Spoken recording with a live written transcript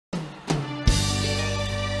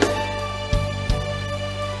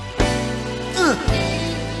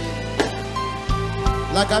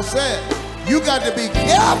Like I said, you got to be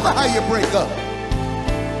careful how you break up.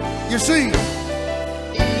 You see,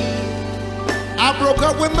 I broke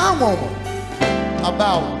up with my woman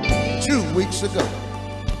about 2 weeks ago.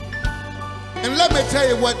 And let me tell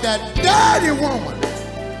you what that dirty woman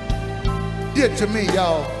did to me,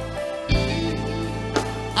 y'all.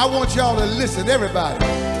 I want y'all to listen, everybody.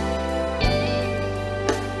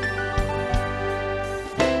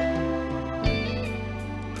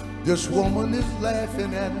 This woman is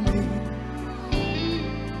laughing at me.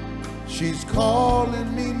 She's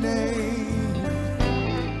calling me names,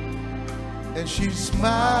 and she's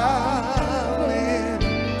smiling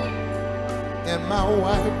in my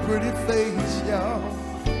white pretty face, y'all.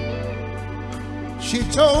 She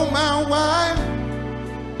told my wife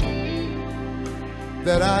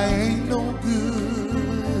that I ain't no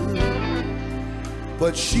good,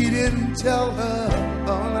 but she didn't tell her,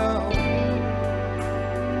 oh no,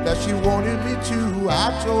 that she wanted me to.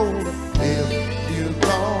 I told her, if you're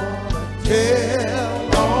gonna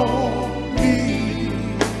tell on me,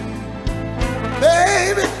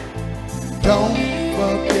 baby, don't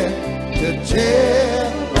forget to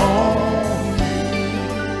tell on me.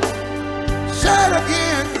 Say it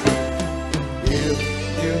again. If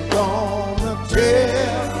you're gonna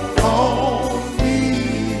tell on me.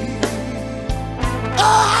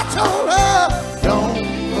 Oh, I told her, don't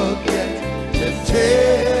forget to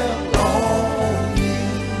tell on me.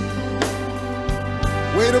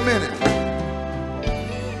 Wait a minute.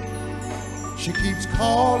 She keeps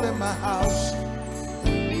calling my house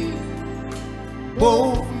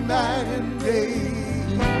both night and day.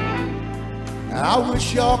 And I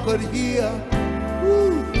wish y'all could hear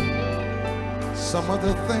some of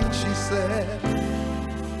the things she said.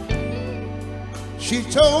 She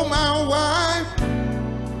told my wife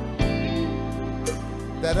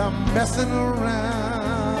that I'm messing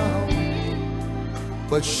around,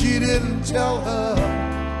 but she didn't tell her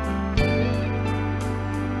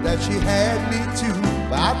that she had me too.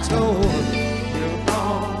 I told her, you're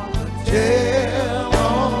gonna tell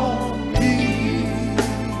on me.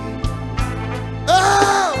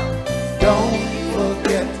 Oh, don't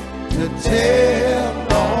forget to tell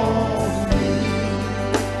on me.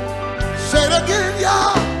 Say it again,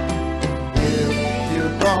 y'all. If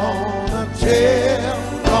you're gonna tell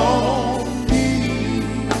on me,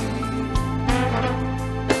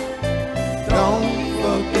 don't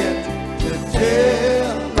forget to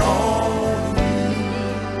tell on me.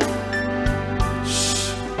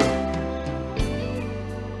 Shh.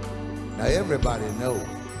 Now everybody knows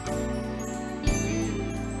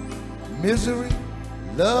misery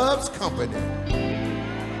loves company.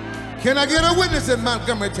 Can I get a witness in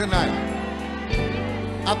Montgomery tonight?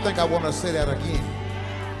 I think I want to say that again.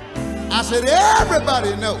 I said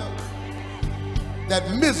everybody knows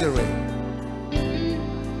that misery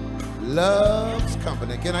loves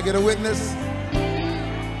company. Can I get a witness?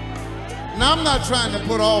 Now I'm not trying to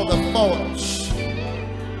put all the fault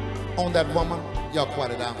on that woman. Y'all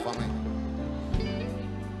quiet it down for me.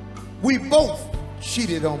 We both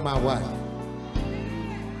cheated on my wife.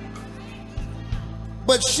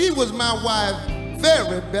 But she was my wife's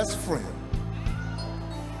very best friend.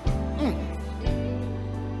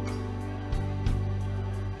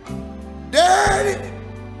 Dirty,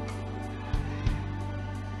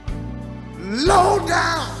 low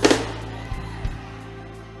down,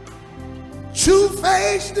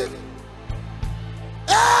 two-faced,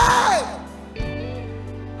 hey,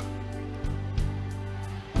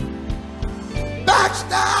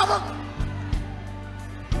 backstabber.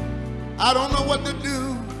 I don't know what to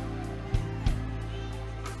do.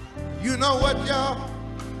 You know what, y'all?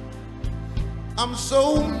 I'm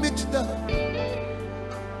so mixed up.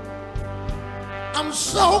 I'm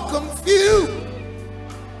so confused.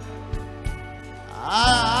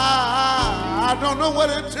 I don't know where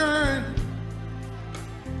to turn.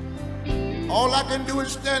 All I can do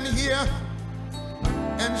is stand here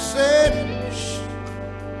and say, shh.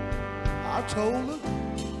 I told her,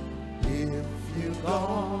 if you're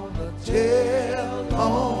gonna tell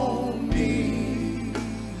on me,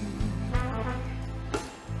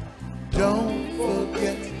 don't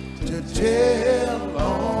forget to tell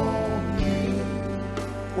on me.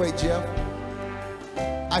 Wait, Jeff.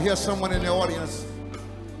 I hear someone in the audience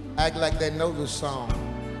act like they know this song.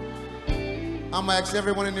 I'm gonna ask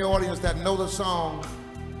everyone in the audience that know the song,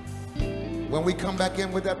 when we come back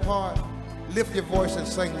in with that part, lift your voice and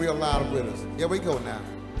sing real loud with us. Here we go now.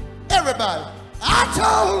 Everybody, I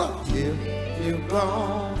told her, if you're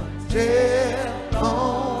gonna tell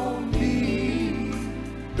on me.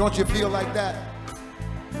 Don't you feel like that?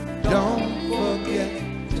 Don't forget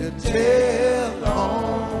to tell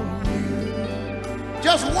on you.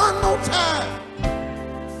 just one more time.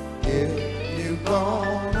 If you're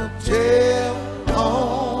gonna tell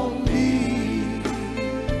on me,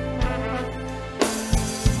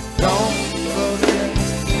 don't forget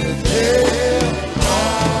to tell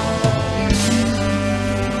on me.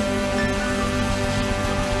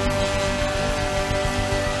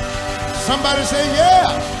 Somebody say yeah.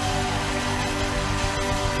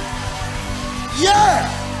 Yeah.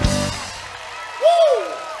 Woo.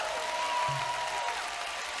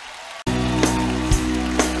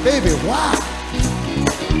 Baby, why?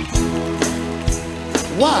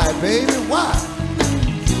 Why, baby, why?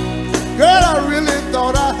 Girl, I really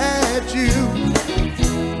thought I had you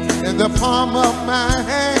in the palm of my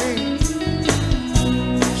hand.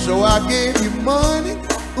 So I gave you money,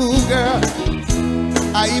 ooh girl,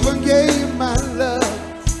 I even gave you my love.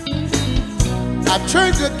 I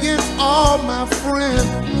turned against all my friends,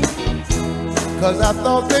 cause I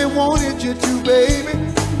thought they wanted you to, baby.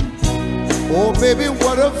 Oh baby,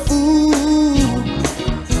 what a fool.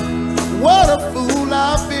 What a fool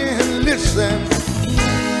I've been, listen,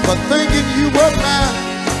 for thinking you were mine,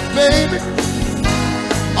 baby,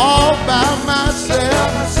 all by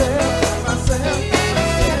myself.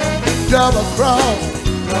 Double cross,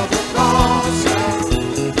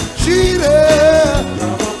 cheater,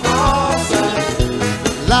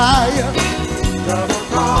 liar,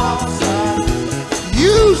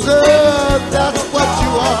 user, that's what you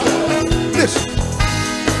are. Listen,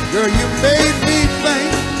 girl, you made me think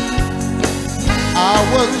I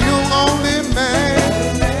was your only man.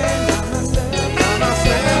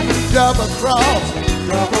 Double cross,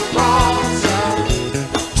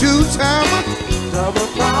 two-timer,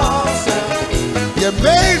 you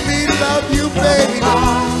made me love you, baby.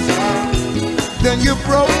 Then you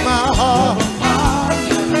broke my heart.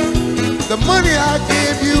 The money I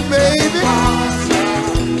gave you, baby,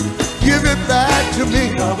 give it back to me.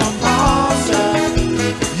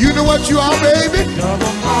 You know what you are, baby?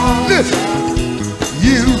 Listen,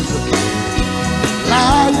 you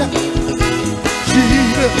liar,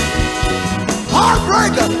 cheater,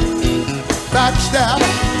 heartbreaker,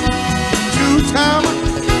 backstabber, two-timer,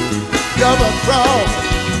 double cross.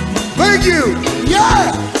 Thank you,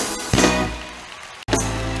 yeah.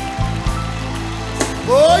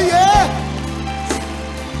 Oh yeah.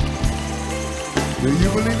 Do you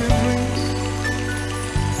believe in dreams?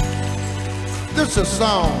 This is a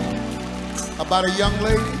song about a young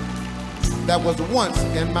lady that was once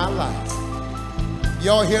in my life.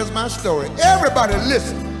 Y'all, here's my story. Everybody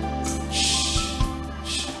listen. Shh,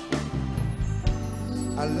 shh.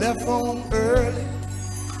 I left home early.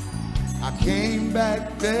 I came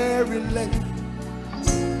back very late.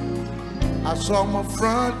 I saw my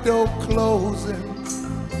front door closing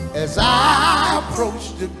as I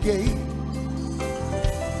approached the gate.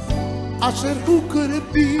 I said, who could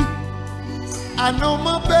it be? I know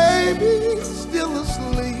my baby's still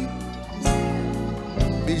asleep.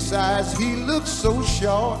 Besides, he looks so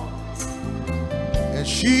short and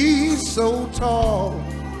she's so tall.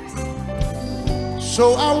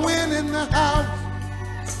 So I went in the house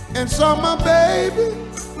and saw my baby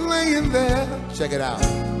laying there. Check it out.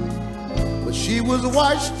 But she was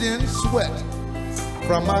washed in sweat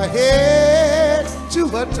from her head to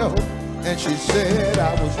her toe. And she said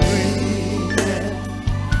I was dreaming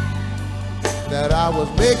that I was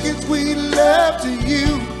making sweet love to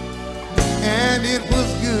you, and it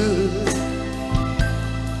was good.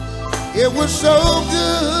 It was so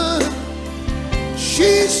good.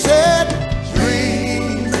 She said,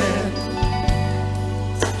 dreaming.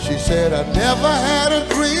 She said, I never had a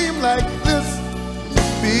dream like this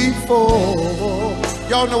before.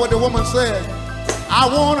 Y'all know what the woman said? I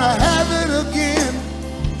want to have it again.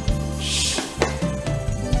 Shh.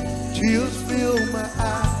 Tears filled my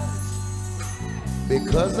eyes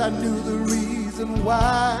because I knew the reason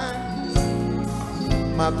why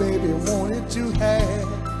my baby wanted to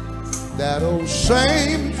have that old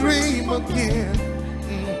same dream again.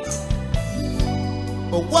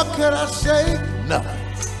 But what could I say? Nothing.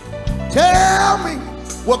 Tell me,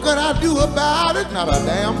 what could I do about it? Not a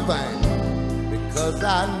damn thing. Because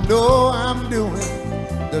I know I'm doing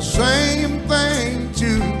the same thing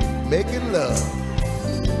to making love.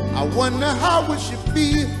 I wonder how would she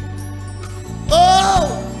feel?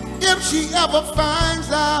 Oh, if she ever finds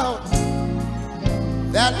out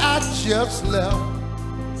that I just left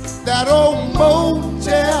that old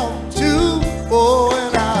Motel 2. Oh,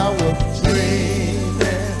 and I was dreaming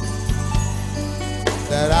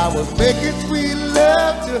that I was making sweet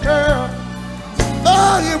love to her.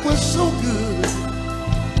 Oh, it was so good.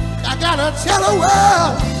 I gotta tell her,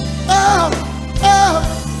 well, oh,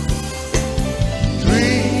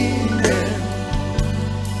 dreaming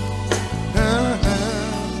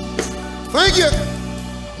Thank you.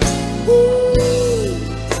 Woo.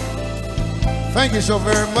 Thank you so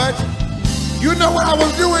very much. You know what I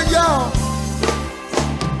was doing, y'all?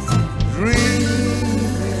 Dreaming.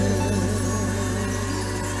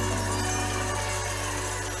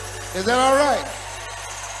 Is that all right?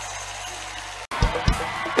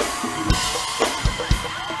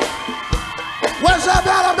 What's up,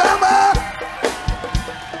 Alabama?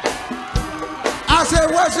 I said,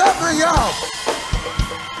 what's up for y'all?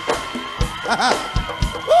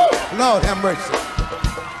 Lord have mercy.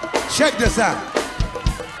 Check this out.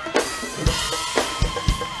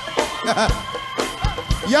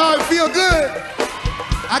 Y'all feel good?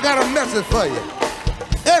 I got a message for you.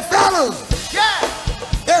 Hey, fellas. Yeah.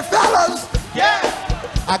 Hey, fellas. Yeah.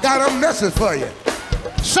 I got a message for you.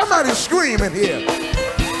 Somebody screaming here.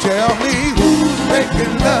 Tell me who's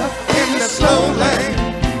making love in the slow lane?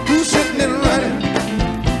 Who's sitting and running?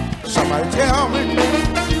 Somebody tell me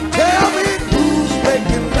who's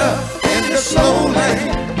making love in the slow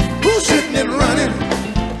lane? Who's sitting and running?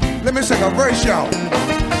 Let me sing a verse, y'all.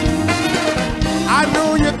 I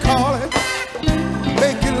know you call it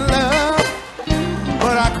making love,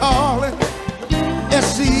 but I call it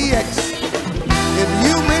SCX. If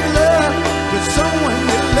you make love to someone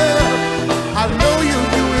you love, I know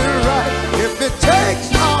you'll do it right. If it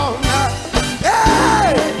takes all night,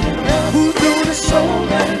 hey, who's doing it so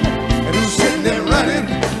bad? And who's sitting there running?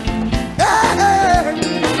 Hey,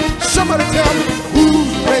 somebody tell me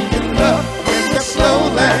who's making love in the slow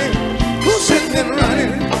lane? Who's sitting there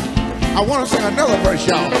running? I want to sing another verse,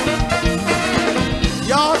 y'all.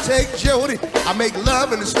 Y'all take Jody. I make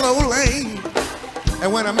love in the slow lane.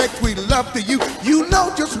 And when I make sweet love to you, you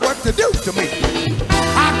know just what to do to me.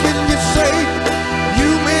 How can you say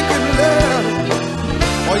you making love?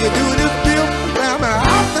 All you do is feel around me.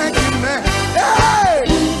 I'm thinking that, hey,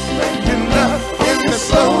 who's making love in the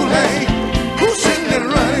slow lane? Who's sitting and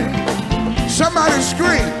running? Somebody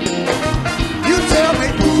scream. You tell me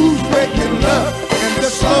who's making love in the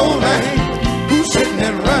slow lane? Who's sitting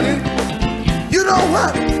and running? You know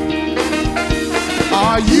what?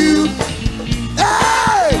 Are you?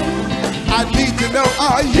 Hey! I need to know,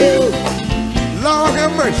 are you? Lord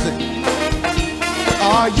have mercy.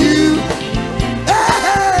 Are you?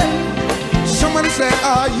 Hey! Somebody say,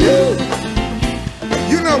 are you?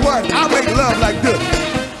 You know what? I make love like this.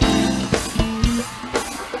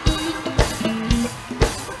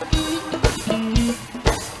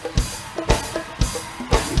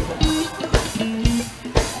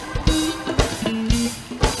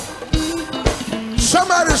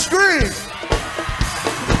 Somebody scream.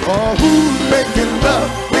 Oh, who's making love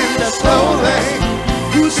in the slow lane?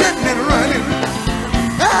 Who's sitting and running?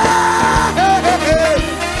 Hey, hey, hey.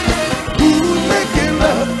 Who's making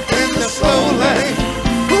love in the slow lane?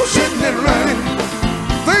 Who's sitting and running?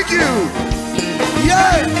 Thank you.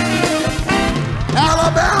 Yeah.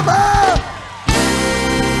 Alabama.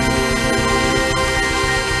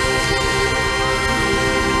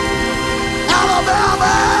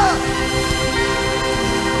 Alabama.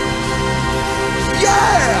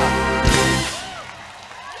 Yeah!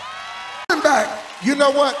 Back. You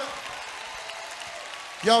know what?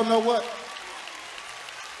 Y'all know what?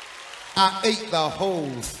 I ate the whole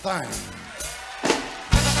thing.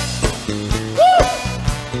 Woo!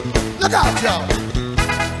 Look out, y'all.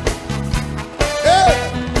 Hey!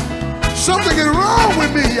 Something is wrong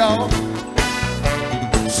with me, y'all.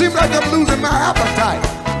 Seems like I'm losing my appetite.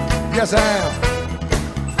 Yes, I am.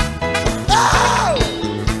 Oh!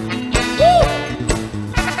 Woo!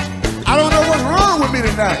 I don't know what's wrong with me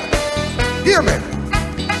tonight. Hear me.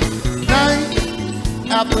 Night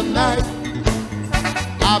after night,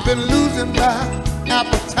 I've been losing my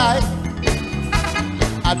appetite.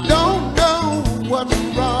 I don't know what's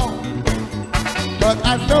wrong, but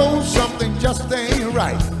I know something just ain't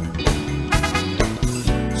right.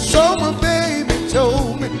 So my baby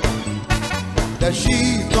told me that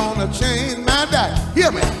she's gonna change my diet.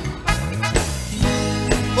 Hear me.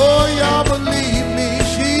 Oh, y'all believe me,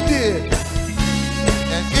 she did.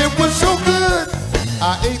 And it was so good,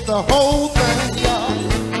 I ate the whole thing, y'all.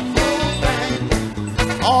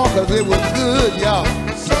 All cause it was good, y'all.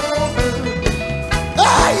 So good.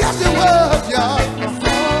 Ah, yes it was, y'all.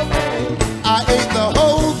 I ate the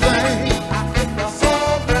whole thing.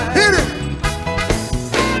 Hit it.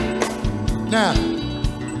 Now,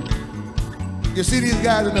 you see these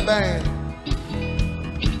guys in the band?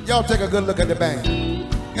 Y'all take a good look at the band.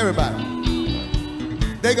 Everybody.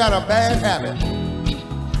 They got a bad habit.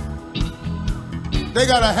 They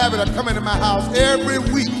got a habit of coming to my house every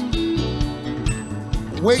week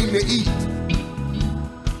waiting to eat.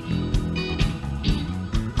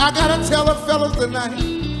 I gotta tell the fellas tonight,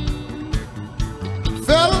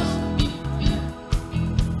 Fellas,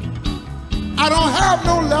 I don't have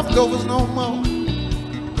no leftovers no more.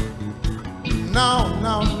 No,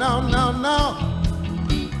 no, no, no, no.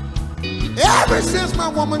 Ever since my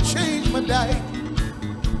woman changed my diet,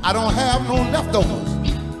 I don't have no leftovers.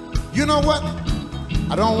 You know what?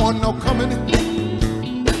 I don't want no company.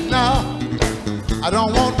 No, I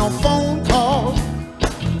don't want no phone calls.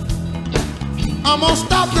 I'm gonna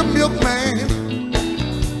stop the milkman,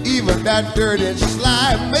 even that dirty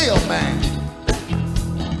slime mailman.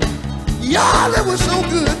 Y'all, it was so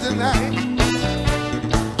good tonight.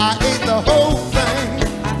 I ate the whole thing.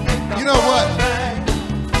 You know what?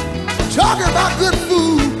 Talking about good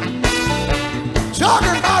food.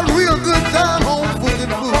 Talking about real good time home cooking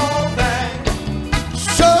food.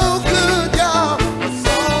 So good, y'all.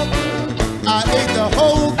 I ate the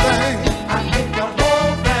whole thing.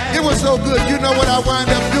 It was so good. You know what I wound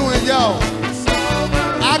up doing, y'all?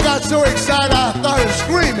 I got so excited I started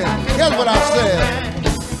screaming. Guess what I said?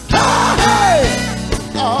 Oh, hey!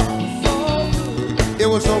 Oh. It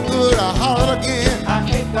was so good, I hollered again.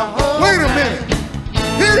 Wait a minute.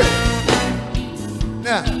 Hit it.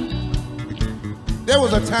 Now, there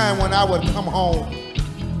was a time when I would come home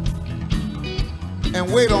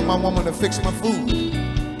and wait on my woman to fix my food.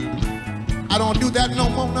 I don't do that no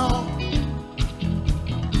more now.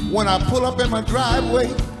 When I pull up in my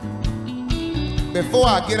driveway, before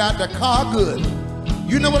I get out the car good,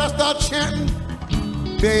 you know what I start chanting?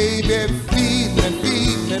 Baby, feed me,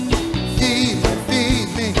 feed me, feed me, feed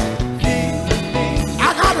me.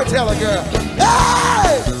 I gotta tell a girl,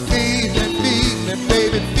 hey! Feed me,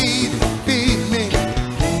 baby, feed me.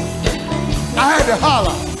 I had to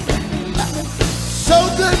holler. So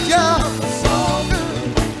good, y'all.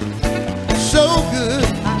 So good.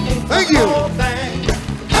 Thank you.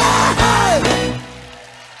 Hey!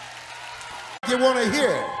 You wanna hear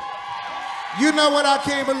it? You know what I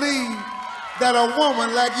can't believe? That a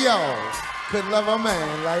woman like y'all could love a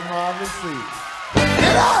man like Marvin Sease.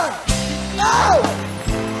 Get on! Oh!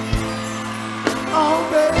 Oh,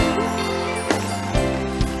 baby.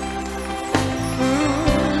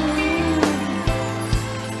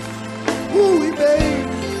 Ooh, baby.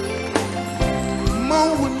 Come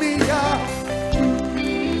on with me, y'all.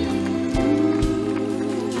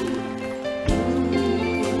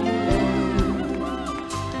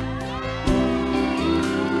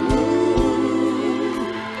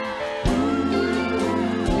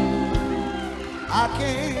 I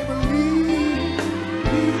can't believe,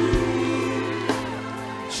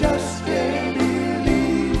 just can't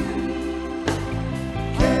believe,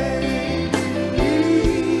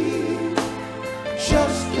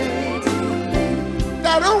 just can't believe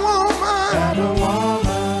that a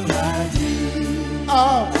woman like you,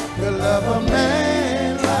 oh, will love a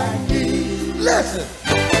man like me. Listen,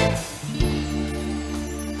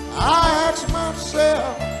 I ask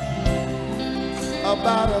myself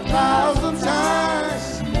about 1,000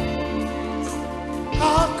 times,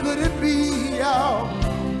 how could it be, y'all?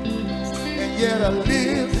 And yet I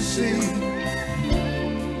live to see.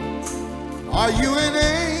 Are you an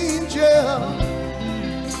angel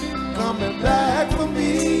coming back for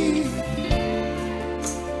me?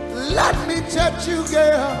 Let me touch you,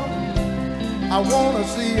 girl. I wanna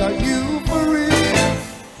see, are you for real?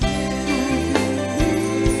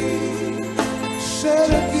 Say it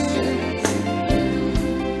again.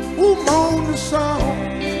 Ooh, moan the song.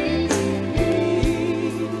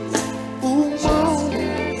 Ooh, moan.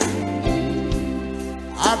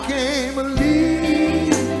 I can't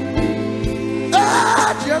believe. I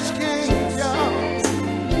just can't, y'all.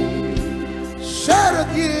 Say it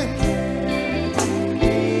again.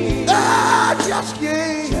 I just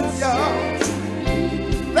can't, y'all.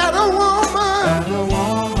 That a woman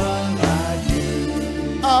like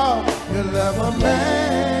you, oh, will love a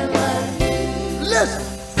man like you. Listen.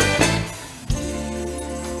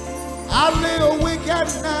 I lay awake at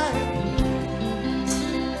night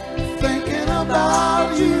thinking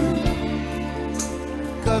about you,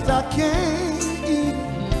 'cause I can't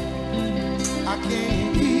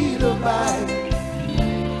eat a bite.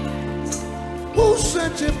 Who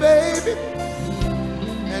sent you, baby?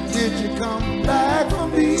 And did you come back for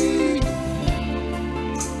me?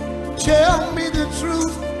 Tell me the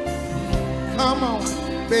truth. Come on,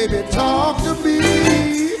 baby, talk to me.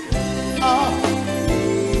 Oh.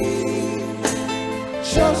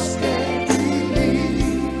 Just can't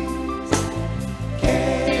believe,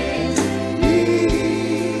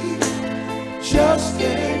 just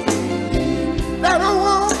can't believe that a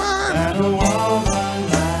woman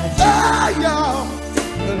like you, y'all,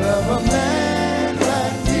 will love a man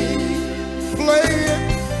like me. Play it,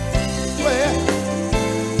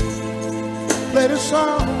 play the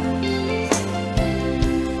song.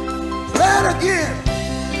 Play it again.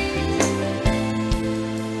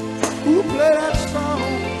 Who play that song?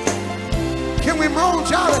 Can we moan,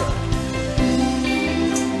 Charlie?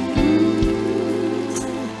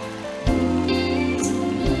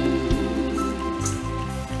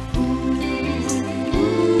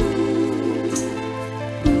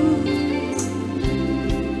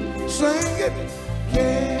 Sing it.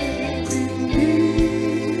 Can't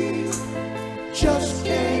believe, just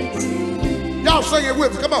can't believe. Y'all sing it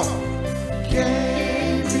with me, come on.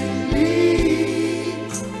 Can't believe,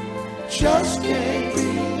 just can't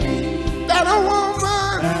believe that a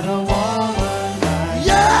woman,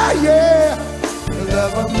 yeah, yeah,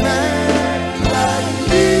 love a man like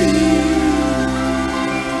me.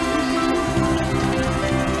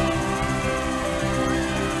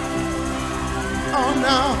 Oh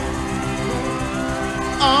no.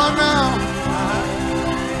 Oh no,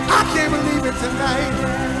 I can't believe it tonight.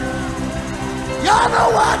 Y'all know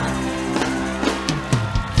what?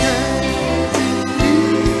 Can't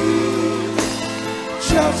believe,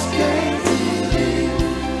 just can't believe.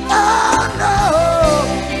 Oh no,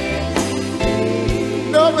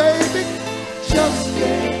 no baby, just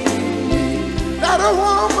can't believe that a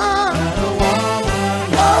woman,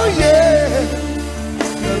 oh yeah,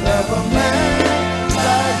 you love a man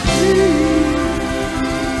like me.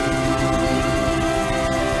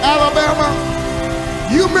 Alabama,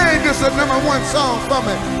 you made this a #1 song for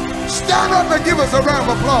me. Stand up and give us a round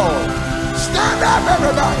of applause. Stand up,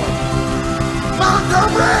 everybody.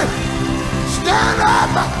 Montgomery, stand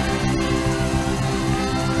up.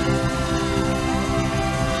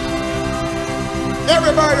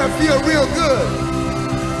 Everybody that feel real good.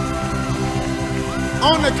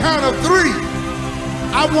 On the count of 3,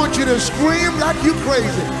 I want you to scream like you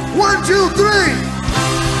crazy. 1, 2, 3.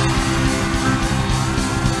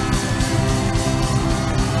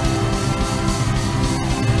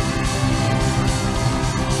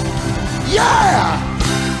 Yeah!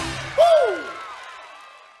 Woo!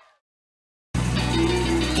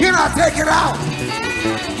 Can I take it out?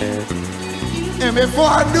 And before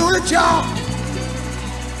I knew it, y'all,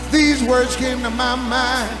 these words came to my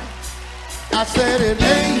mind. I said it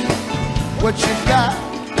ain't what you got,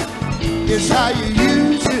 it's how you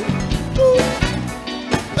use it. Woo.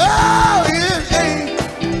 Oh, it ain't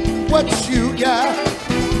what you got,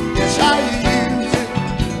 it's how you use it.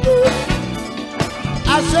 Woo.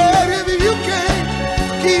 I said if you can't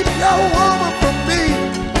keep your woman from me,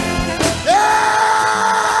 yeah,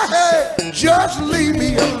 just leave me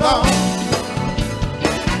alone.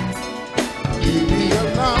 Leave me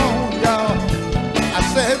alone, y'all. I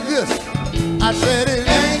said this, I said it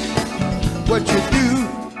ain't what you do,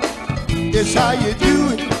 it's how you do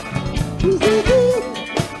it.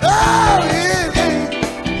 Oh, it ain't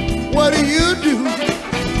what you do,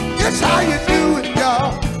 it's how you do it,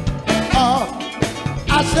 y'all.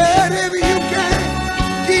 I said if you can't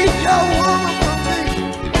keep your woman from me,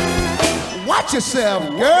 watch yourself,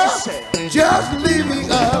 girl. Just leave me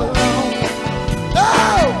alone.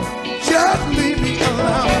 Oh, just leave me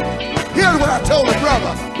alone. Here's what I told the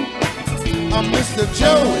brother. I'm Mr.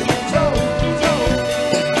 Jody,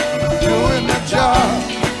 doing the job.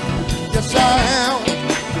 Yes, I am.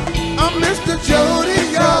 I'm Mr. Jody,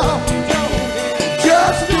 y'all,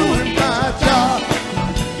 just doing my job.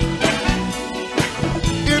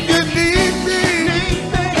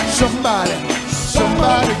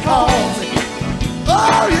 Somebody call me.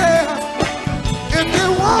 Oh yeah. If you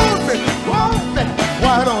want me,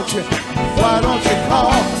 why don't you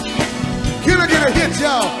call me? Can I get a hit,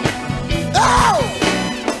 y'all? Oh!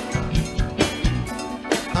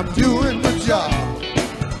 I'm doing my job.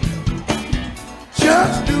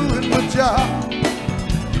 Just doing my job.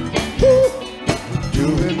 Woo.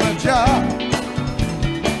 Doing my job.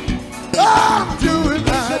 I'm doing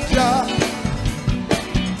my job.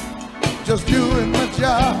 Just doing my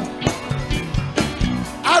job.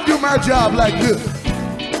 I do my job like this.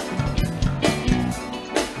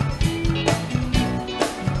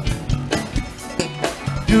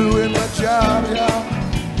 Doing my job, y'all.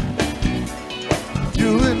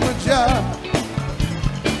 Doing my job.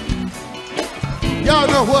 Y'all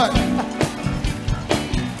know what?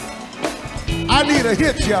 I need a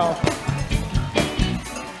hit, y'all.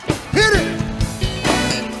 Hit it!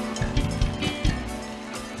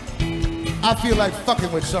 I feel like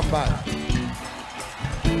fucking with somebody.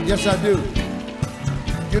 Yes, I do.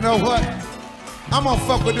 You know what? I'm gonna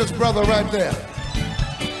fuck with this brother right there.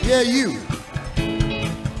 Yeah, you.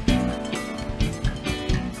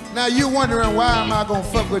 Now you wondering why am I gonna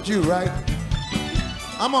fuck with you, right?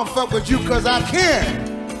 I'm gonna fuck with you because I can.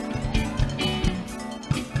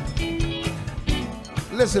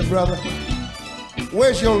 Listen, brother.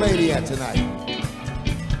 Where's your lady at tonight?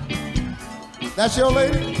 That's your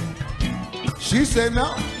lady? She said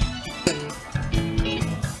no.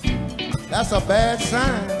 That's a bad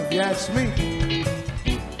sign, if you ask me.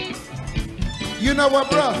 You know what,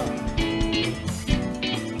 brother?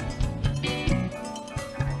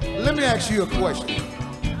 Let me ask you a question.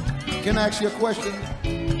 Can I ask you a question?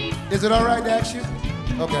 Is it all right to ask you?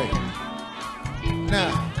 Okay.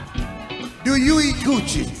 Now, do you eat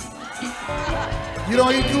coochie? You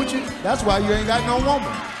don't eat coochie? That's why you ain't got no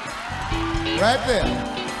woman. Right there.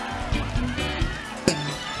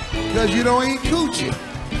 Because you don't eat coochie.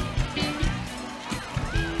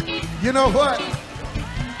 You know what?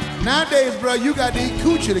 Nowadays, bro, you got to eat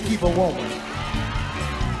coochie to keep a woman.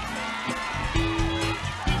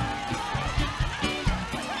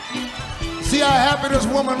 See how happy this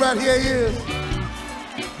woman right here is?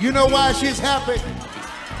 You know why she's happy?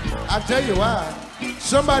 I'll tell you why.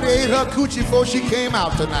 Somebody ate her coochie before she came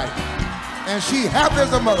out tonight. And she happy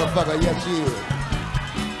as a motherfucker. Yes, she is.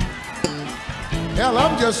 Hell,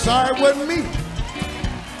 I'm just sorry it wasn't me.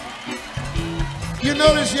 You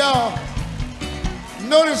notice, y'all,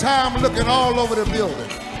 notice how I'm looking all over the building.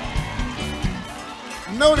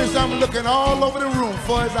 Notice I'm looking all over the room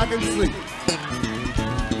far as I can see.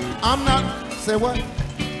 I'm not, say what?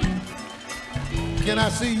 Can I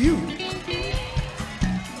see you?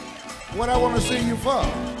 What I want to see you for?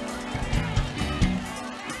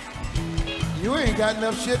 You ain't got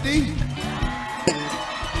enough shit to eat.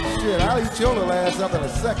 Shit, I'll eat your little ass up in a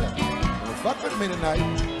second. Well, fuck with me tonight.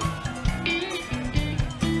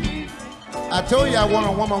 I told you I want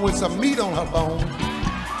a woman with some meat on her bone.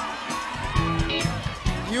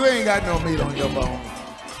 You ain't got no meat on your bone.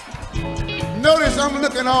 Notice I'm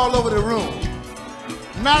looking all over the room.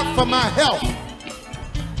 Not for my health.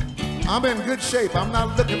 I'm in good shape. I'm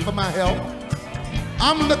not looking for my health.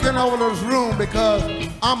 I'm looking over this room because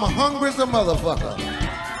I'm hungry as a motherfucker.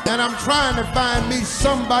 And I'm trying to find me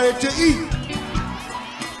somebody to eat.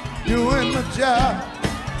 Doing my job.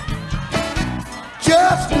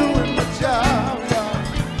 Just doing my job, y'all.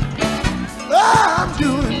 I'm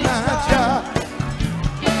doing my job.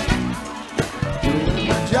 Doing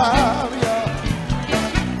my job, y'all.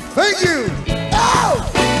 Thank you. Oh!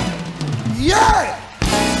 Yeah!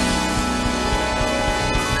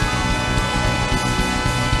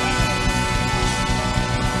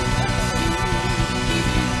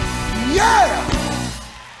 Yeah!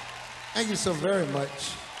 Thank you so very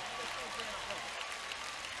much.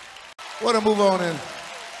 I want to move on and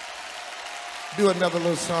do another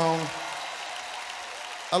little song.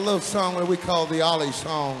 A little song that we call the Ollie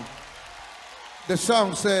song. The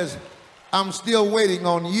song says, I'm still waiting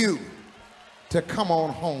on you to come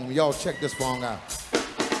on home. Y'all check this song out.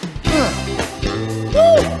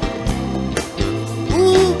 Woo!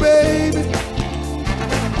 Ooh, baby.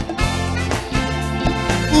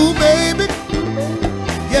 Ooh, baby.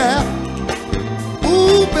 Yeah.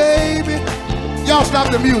 Ooh, baby. Y'all stop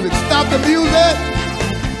the music. Stop the music.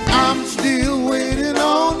 I'm still waiting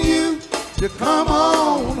on you to come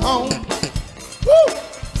on home. Woo!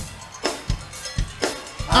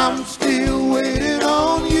 I'm still waiting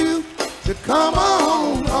on you to come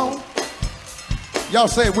on home. Y'all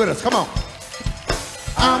say it with us. Come on.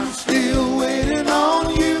 I'm still waiting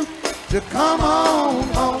on you to come on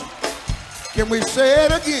home. Can we say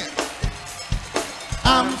it again?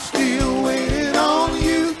 I'm still waiting on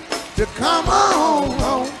you to come on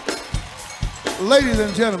home. Ladies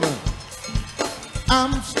and gentlemen,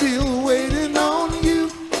 I'm still waiting on you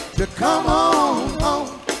to come on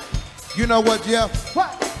home. You know what, Jeff?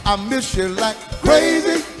 What? I miss you like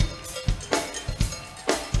crazy.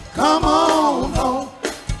 Come on home.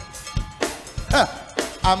 Huh.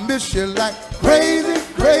 I miss you like crazy,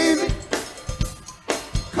 crazy.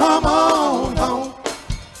 Come on home.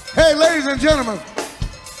 Hey, ladies and gentlemen,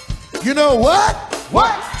 you know what?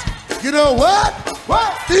 What? You know what?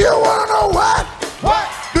 What? Do you want to know what? What?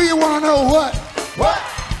 Do you want to know what? What?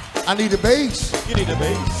 I need a bass. You need a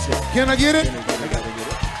bass. Can I get it?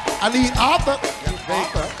 I need Arthur.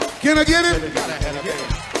 Can I get it?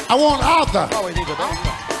 I want Arthur.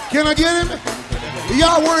 Can I get him?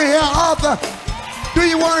 Y'all want to hear Arthur? Do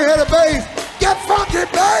you want to hear the bass? Get funky,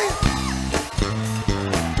 bass.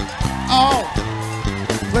 Oh,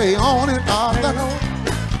 play on it, Arthur.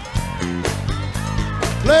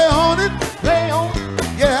 Play on it, play on it.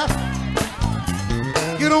 Yeah.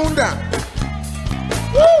 Get on down.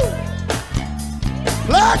 Woo!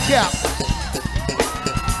 Black cap.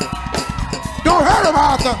 Don't hurt him,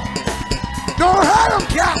 Arthur. Don't hurt him,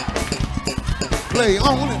 Cap. Play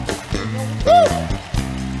on it. Woo!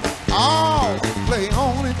 Oh, play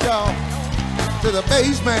on it, y'all. to the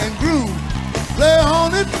bassman groove. Play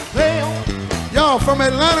on it, play on it. Y'all from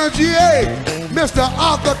Atlanta, GA, Mr.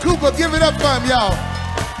 Arthur Cooper, give it up for him, y'all.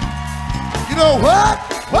 You know what?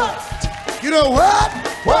 What? You know what?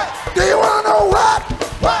 What? Do you want to know what?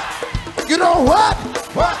 What? You know what?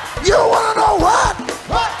 What? You want to know what?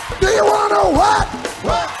 What? Do you want to know what?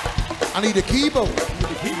 What? I need a keyboard.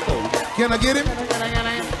 Can I get him?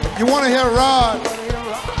 You want to hear Rod?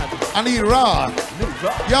 I need Rod.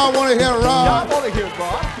 Y'all want to hear Rod? Y'all want to hear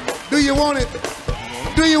Rod? Do you want it?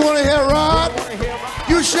 Do you want to hear Rod?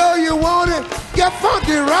 You sure you want it? Get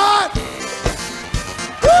funky, Rod.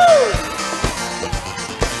 Woo!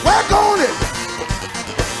 Work on it.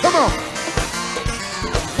 Come on.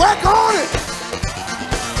 Work on it.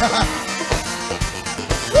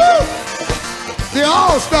 Woo! The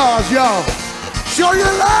All-Stars, y'all. Show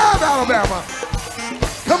your love, Alabama.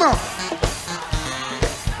 Come on.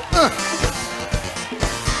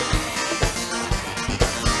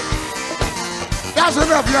 That's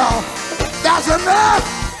enough, y'all. That's enough.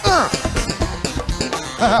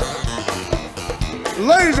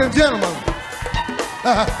 Ladies and gentlemen,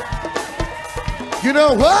 you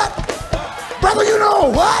know what? Brother, you know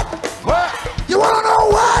what? What? You want to know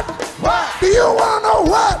what? What? Do you want to know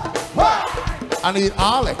what? What? I need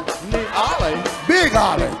Ollie. You need Ollie? Big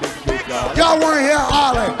Ollie. Big Ollie. Y'all want to hear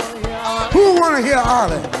Ollie? Who want to hear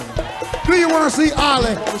Ollie? Do you want to see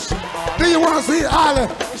Ollie? Do you want to see Ollie?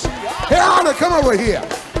 Hey, Ollie, come over here.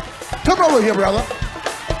 Come over here, brother.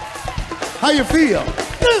 How you feel?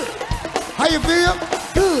 Good. How you feel?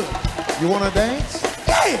 Good. You want to dance?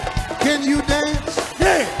 Yeah. Can you dance?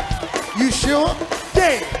 Yeah. You sure?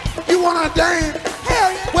 Yeah. You want to dance?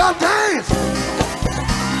 Hell yeah. Well, dance.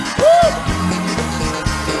 Woo.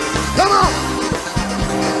 Come on.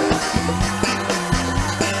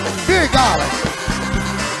 Big Ollie.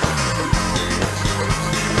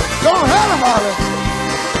 Don't hurt him, Ollie.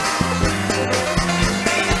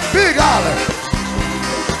 Big Ollie.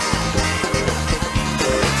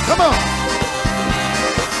 Come on.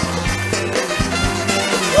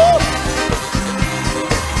 Woo.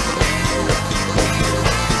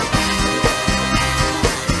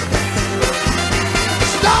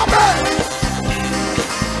 Stop it.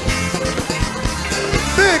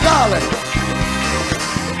 Big Ollie.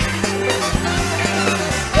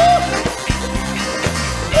 Woo.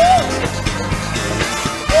 Woo.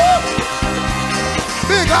 Woo.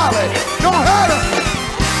 Big Ollie, don't hurt him.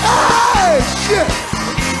 Hey, shit.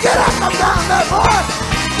 Get up from down there, boy.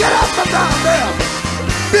 Get up from down there.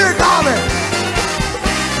 Big Ollie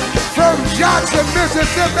from Jackson,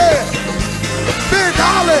 Mississippi. Big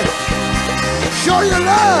Ollie, show your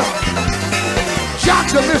love.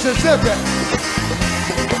 Jackson, Mississippi.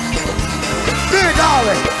 Big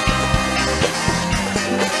Ollie.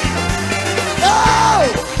 Oh!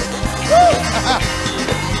 Woo.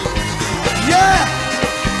 Yeah.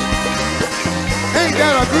 Ain't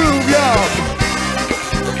that a groove, y'all?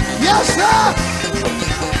 Yes, sir.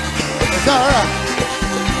 It's all right.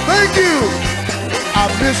 Thank you. I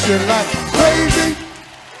miss you like crazy.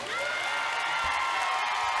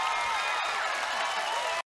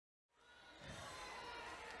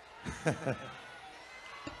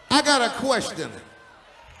 I got a question.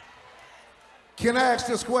 Can I ask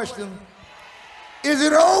this question? Is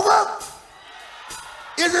it over?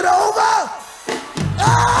 Is it over?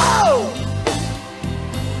 Oh!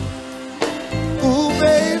 Ooh,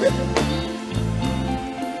 baby.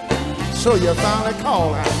 So you finally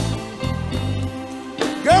called out.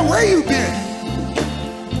 Girl, where you been?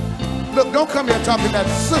 Look, don't come here talking that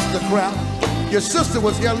sister crap. Your sister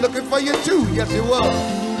was here looking for you too. Yes, it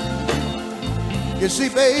was. You see,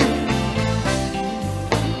 babe.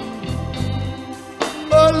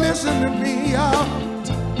 Oh, listen to me, y'all.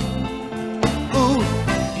 Ooh,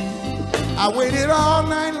 I waited all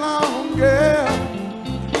night long, girl,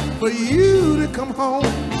 for you to come home,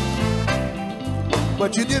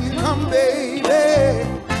 but you didn't come, baby,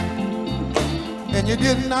 and you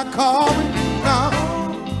did not call me. No,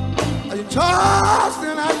 you tossed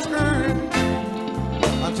and I turned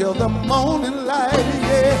until the morning light.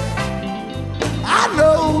 Yeah, I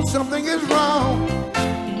know something is wrong.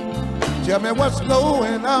 Tell me what's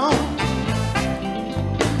going on.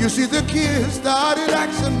 You see, the kids started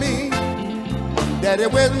asking me, Daddy,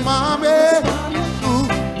 where's mommy? Ooh,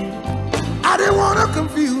 I didn't want to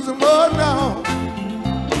confuse them, oh no,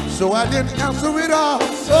 so I didn't answer it all.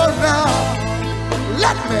 So now,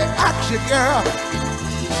 let me ask you, girl,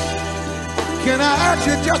 can I ask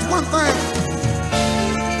you just one thing?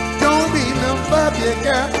 Don't be no bucket,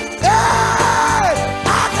 girl. Hey,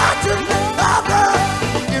 I got you, girl.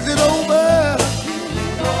 Is it over?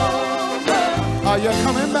 Are you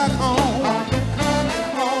coming back home?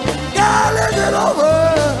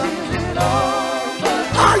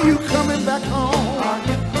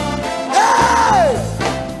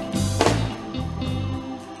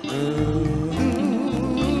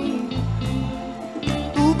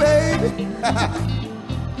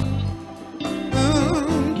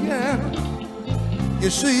 You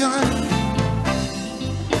see, I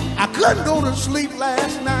couldn't go to sleep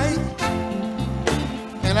last night,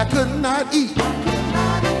 and I could not eat.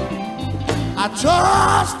 I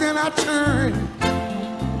tossed and I turned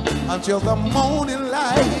until the morning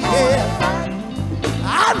light. Yeah.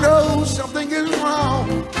 I know something is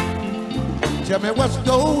wrong. Tell me what's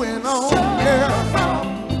going on,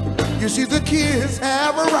 girl. You see, the kids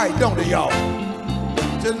have a right, don't they, y'all,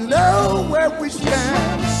 to know where we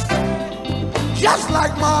stand. Just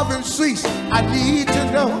like Marvin Sease, I need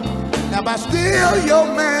to know. Am I still your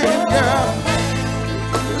man, girl?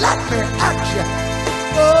 Let me ask you.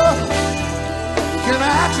 Can I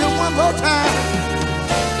ask you one more time?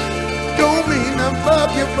 Don't mean to bug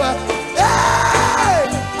you, but hey,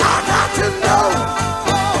 I got to know.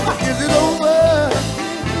 Is it over?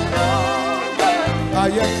 Are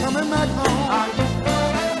you coming back home?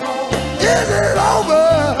 Is it over?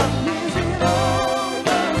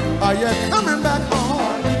 Are you coming back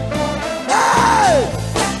home? Hey!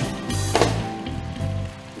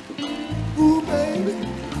 Ooh, baby.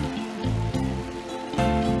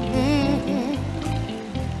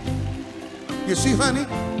 You see, honey,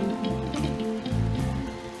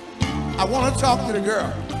 I want to talk to the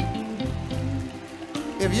girl.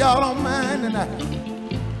 If y'all don't mind tonight.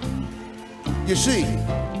 You see,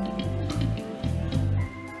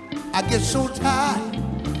 I get so tired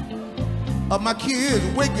of my kids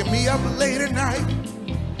waking me up late at night.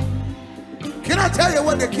 Can I tell you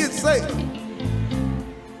what the kids say?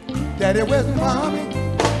 Daddy, where's mommy?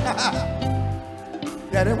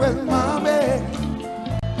 Daddy, where's mommy?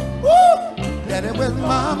 Woo! Daddy, where's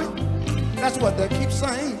mommy? That's what they keep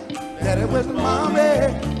saying. Daddy, where's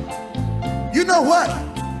mommy? You know what?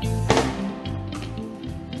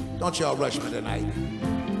 Don't y'all rush me tonight.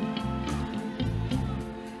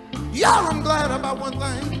 Y'all, I'm glad about one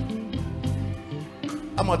thing.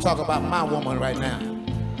 I'm gonna talk about my woman right now,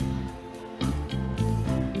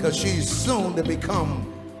 because she's soon to become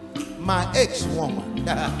my ex-woman.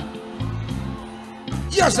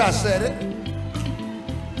 Yes, I said it.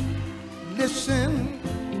 Listen,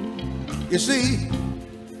 you see,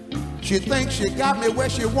 she thinks she got me where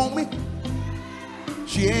she want me.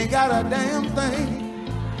 She ain't got a damn thing.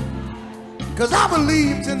 Because I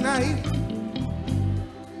believe tonight,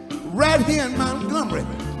 right here in Montgomery,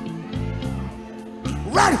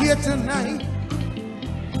 right here tonight,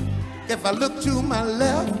 if I look to my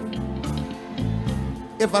left,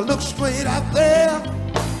 if I look straight out there,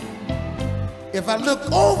 if I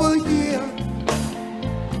look over here,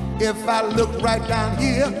 if I look right down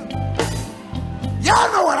here,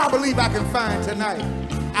 y'all know what I believe I can find tonight.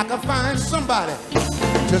 I can find somebody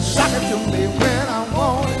to suck it to me when I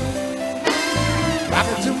want it. Rock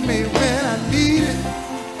it to me when I need it.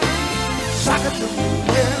 Sock it to me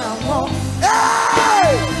when I want it.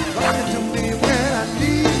 Hey! Rock it to me when I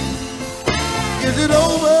need it. Is it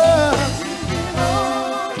over?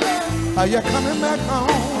 Are you coming back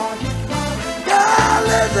home? Girl,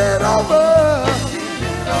 is it over?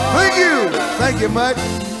 Thank you. Thank you much.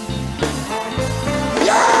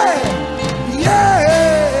 Yeah! Yeah!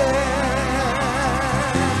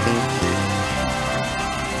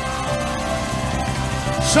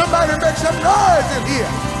 Somebody make some noise in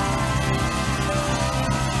here.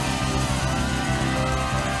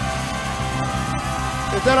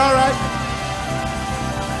 Is that all right?